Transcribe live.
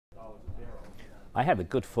I had the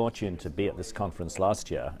good fortune to be at this conference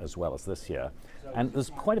last year as well as this year, and there's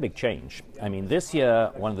quite a big change. I mean, this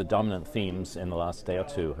year, one of the dominant themes in the last day or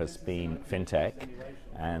two has been fintech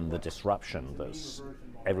and the disruption that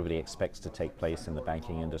everybody expects to take place in the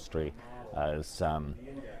banking industry as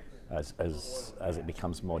it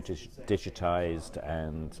becomes more digitized,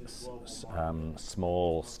 and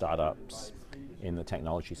small startups in the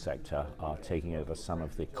technology sector are taking over some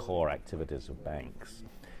of the core activities of banks.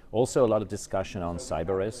 Also, a lot of discussion on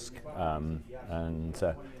cyber risk, I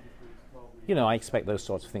expect those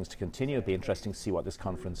sorts of things to continue. It'll be interesting to see what this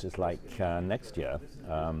conference is like next year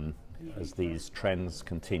as these trends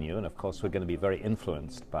continue. And of course, we're going to be very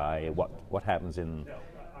influenced by what happens in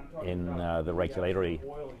the regulatory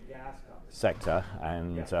sector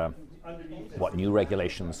and what new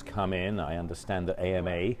regulations come in. I understand that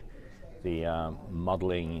AMA, the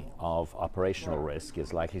modeling of operational risk,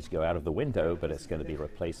 is likely to go out of the window, but it's going to be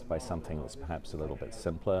replaced by something that's perhaps a little bit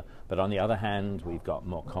simpler. But on the other hand, we've got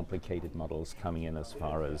more complicated models coming in as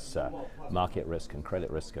far as market risk and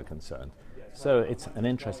credit risk are concerned. So it's an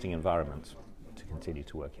interesting environment to continue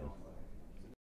to work in.